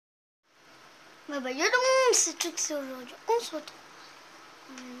Bah yo tout le monde, c'est tout c'est aujourd'hui. On se retrouve.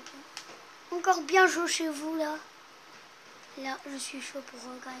 Encore bien chaud chez vous là. Là, je suis chaud pour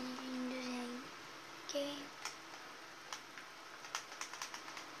regagner une deuxième game.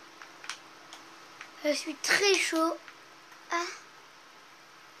 Je suis très chaud. Ah.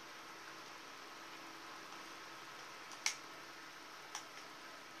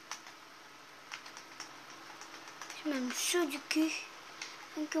 Je suis même chaud du cul.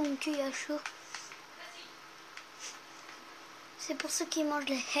 Donc mon cul est chaud. C'est pour ceux qui mangent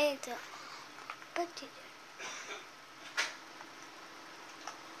les haters. Pas de idée.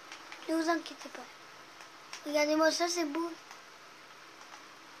 Ne vous inquiétez pas. Regardez-moi ça, c'est beau.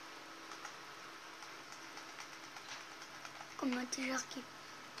 Comme un petit genre qui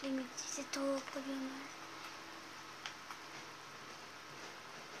limite, c'est trop produit mal.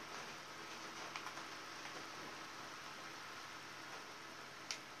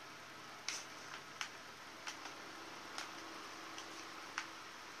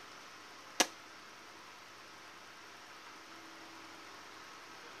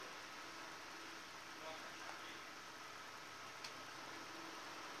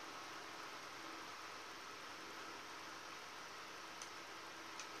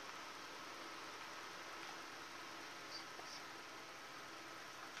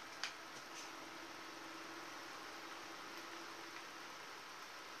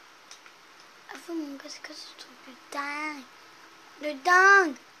 Avant mon casque, ce truc de dingue. De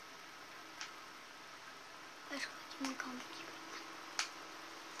dingue. Ah, je crois qu'il manque un petit peu.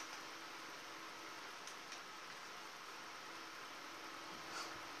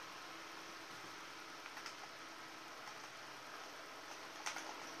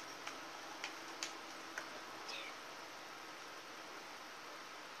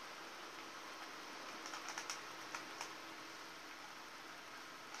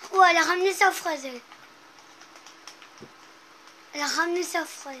 Oh, elle a ramené sa fraise, elle. Elle a ramené sa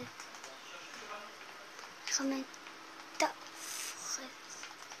fraise. Ramène ta fraise.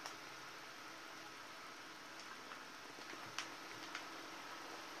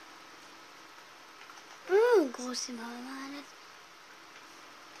 Gros, c'est ma malade.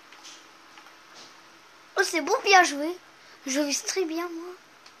 Oh, c'est bon, bien joué. Je vise très bien, moi.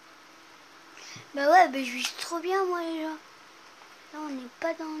 Bah ouais, bah, je vise trop bien, moi, déjà. Là, on n'est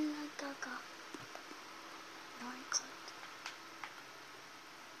pas dans le caca. Dans les crottes.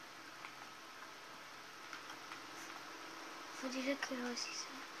 Faut déjà que je réussisse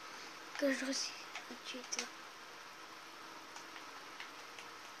ça. Que je réussisse tout de suite.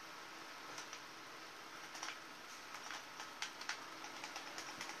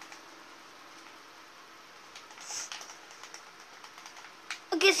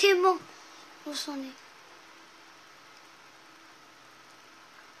 Ok, c'est bon. On s'en est.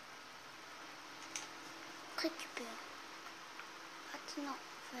 Récupère. Maintenant,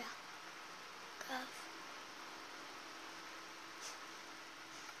 faire. Grave.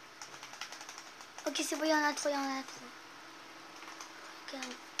 Ok, c'est bon, il y en a trop, il y en a trop.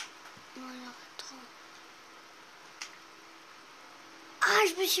 Regarde. Non, il y en a trop. Ah,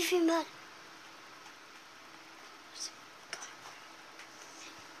 je me suis fait mal.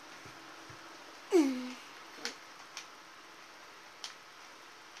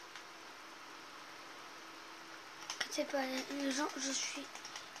 C'est pas les gens, je suis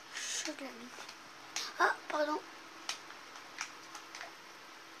chaud de la vie. Ah, pardon.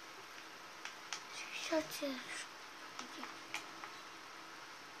 Je suis chaud de la vie.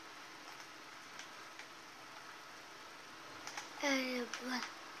 Voilà.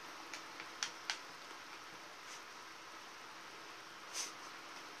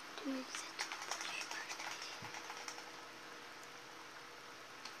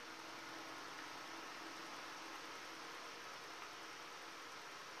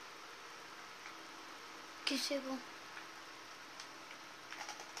 Ok, c'est bon.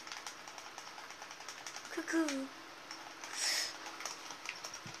 Coucou.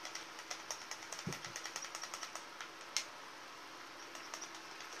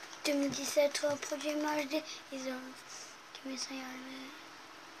 « 2017, produit MHD, ils ont...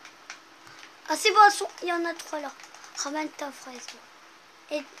 Ah, c'est bon, il y en a trois là. Ramène ta fraise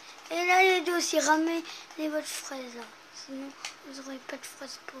là. Et là, les deux aussi, ramenez votre fraise là. Sinon, vous n'aurez pas de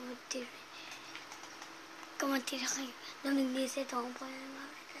fraise pour votre déjeuner. Comment il arrive 2017 en produit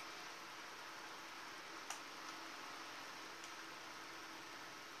MHD.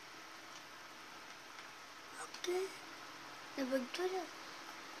 Ok. Le bug de là.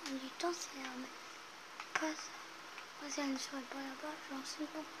 Du temps, c'est pas ça. Moi, ça ne serait pas là-bas, j'en sais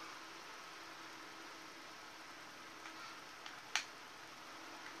pas.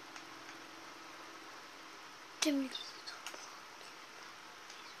 2000.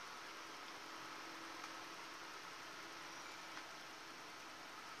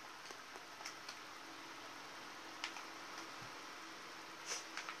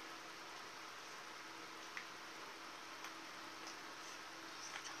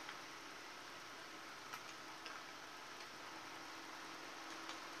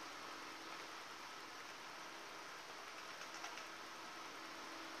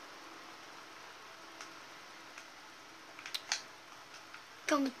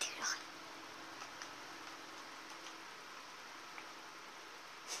 Comme t'es là.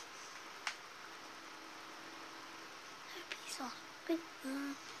 Bizarre. Elle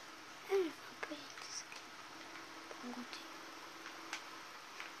va pas être pour goûter.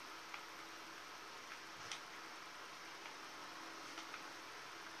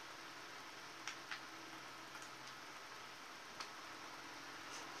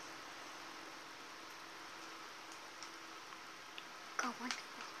 Comment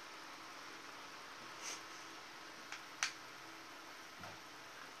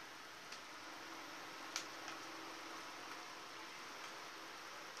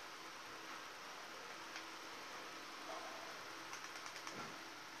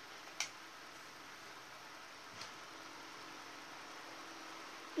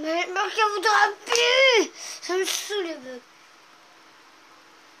mais ça voudra plus. Ça me saoule les bugs.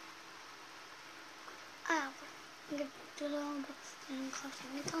 Ah, voilà. Tout là en bas. Guncraft,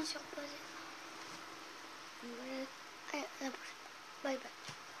 mettons sur pause. Allez, à la prochaine. Bye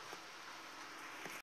bye.